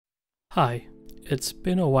Hi, it's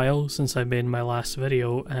been a while since I made my last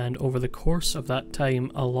video, and over the course of that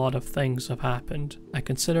time a lot of things have happened. I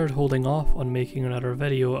considered holding off on making another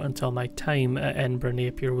video until my time at Edinburgh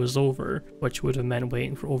Napier was over, which would have meant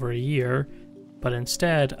waiting for over a year, but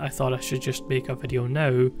instead I thought I should just make a video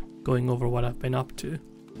now going over what I've been up to.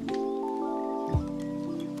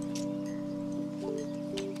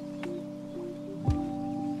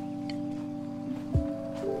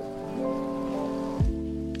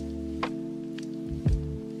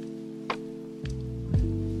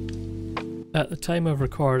 At the time of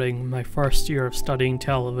recording, my first year of studying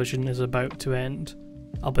television is about to end.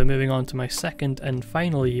 I'll be moving on to my second and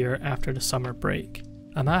final year after the summer break.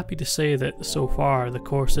 I'm happy to say that so far the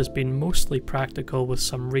course has been mostly practical with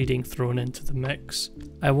some reading thrown into the mix.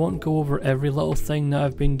 I won't go over every little thing that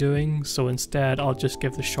I've been doing, so instead I'll just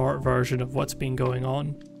give the short version of what's been going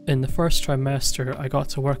on. In the first trimester, I got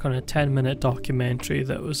to work on a 10-minute documentary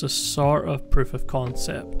that was a sort of proof of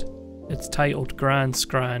concept. It's titled Grand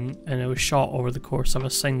Scran, and it was shot over the course of a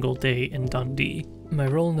single day in Dundee. My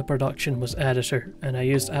role in the production was editor, and I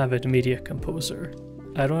used Avid Media Composer.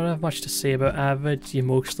 I don't have much to say about Avid. You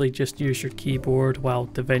mostly just use your keyboard, while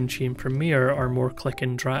DaVinci and Premiere are more click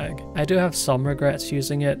and drag. I do have some regrets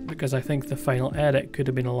using it, because I think the final edit could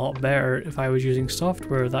have been a lot better if I was using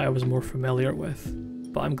software that I was more familiar with.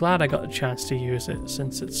 But I'm glad I got a chance to use it,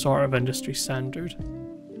 since it's sort of industry standard.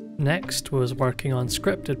 Next was working on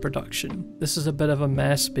scripted production. This is a bit of a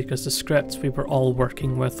mess because the scripts we were all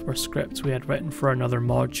working with were scripts we had written for another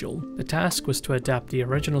module. The task was to adapt the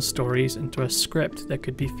original stories into a script that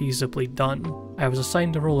could be feasibly done. I was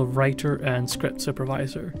assigned the role of writer and script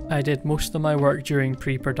supervisor. I did most of my work during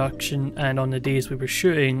pre-production, and on the days we were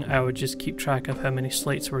shooting, I would just keep track of how many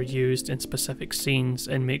slates were used in specific scenes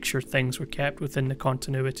and make sure things were kept within the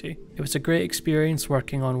continuity. It was a great experience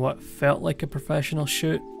working on what felt like a professional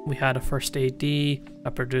shoot. We had a first AD,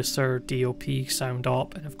 a producer, DOP, sound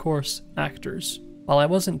op, and of course, actors. While I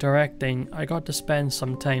wasn't directing, I got to spend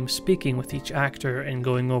some time speaking with each actor and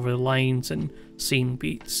going over the lines and scene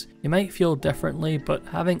beats. You might feel differently, but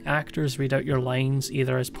having actors read out your lines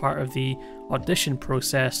either as part of the audition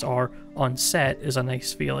process or on set is a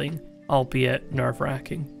nice feeling, albeit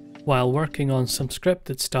nerve-wracking. While working on some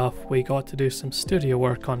scripted stuff, we got to do some studio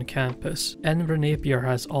work on campus. Edinburgh Napier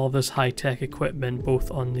has all this high-tech equipment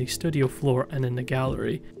both on the studio floor and in the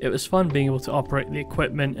gallery. It was fun being able to operate the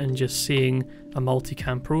equipment and just seeing a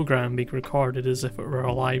multicam program being recorded as if it were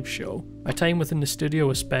a live show. My time within the studio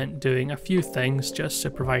was spent doing a few things, just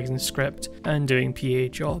supervising the script and doing PA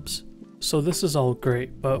jobs. So this is all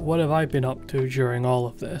great, but what have I been up to during all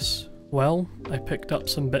of this? Well, I picked up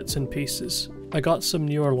some bits and pieces. I got some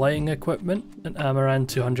newer lighting equipment, an Amaran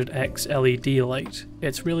 200X LED light.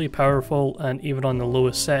 It's really powerful, and even on the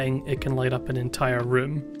lowest setting it can light up an entire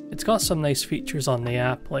room. It's got some nice features on the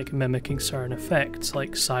app, like mimicking certain effects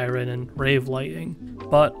like siren and rave lighting,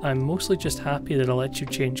 but I'm mostly just happy that it lets you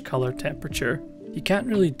change colour temperature. You can't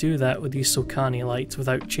really do that with these Sokani lights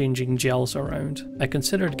without changing gels around. I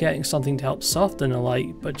considered getting something to help soften a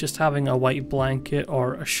light, but just having a white blanket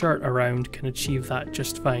or a shirt around can achieve that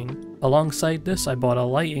just fine. Alongside this, I bought a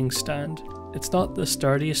lighting stand. It's not the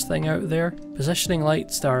sturdiest thing out there. Positioning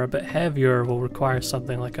lights that are a bit heavier will require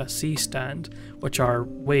something like a C-stand, which are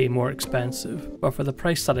way more expensive, but for the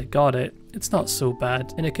price that I got it, it's not so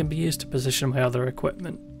bad, and it can be used to position my other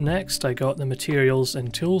equipment. Next, I got the materials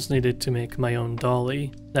and tools needed to make my own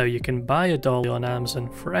dolly. Now, you can buy a dolly on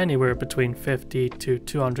Amazon for anywhere between £50 to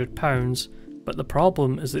 £200, but the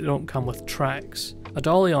problem is they don't come with tracks. A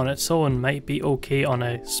dolly on its own might be okay on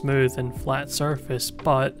a smooth and flat surface,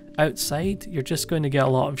 but outside you're just going to get a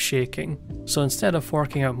lot of shaking. So instead of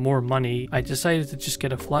forking out more money, I decided to just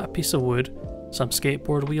get a flat piece of wood, some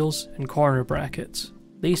skateboard wheels, and corner brackets.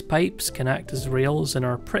 These pipes can act as rails and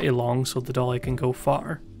are pretty long so the dolly can go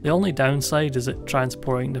far. The only downside is that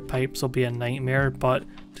transporting the pipes will be a nightmare, but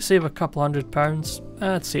to save a couple £100,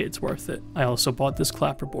 I'd say it's worth it. I also bought this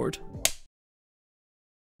clapperboard.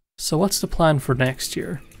 So what's the plan for next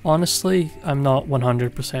year? Honestly, I'm not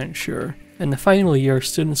 100% sure. In the final year,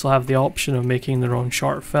 students will have the option of making their own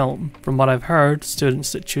short film. From what I've heard,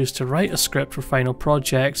 students that choose to write a script for final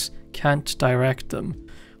projects can't direct them,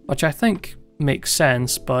 which I think makes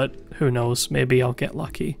sense, but who knows, maybe I'll get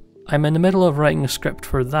lucky. I'm in the middle of writing a script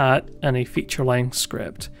for that and a feature-length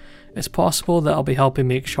script. It's possible that I'll be helping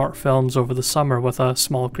make short films over the summer with a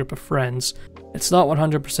small group of friends. It's not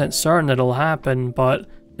 100% certain it'll happen, but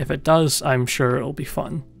if it does, I'm sure it'll be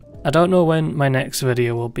fun. I don't know when my next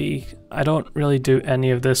video will be. I don't really do any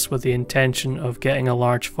of this with the intention of getting a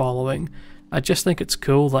large following. I just think it's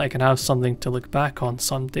cool that I can have something to look back on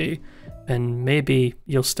someday, and maybe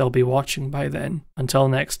you'll still be watching by then. Until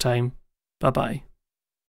next time, bye bye.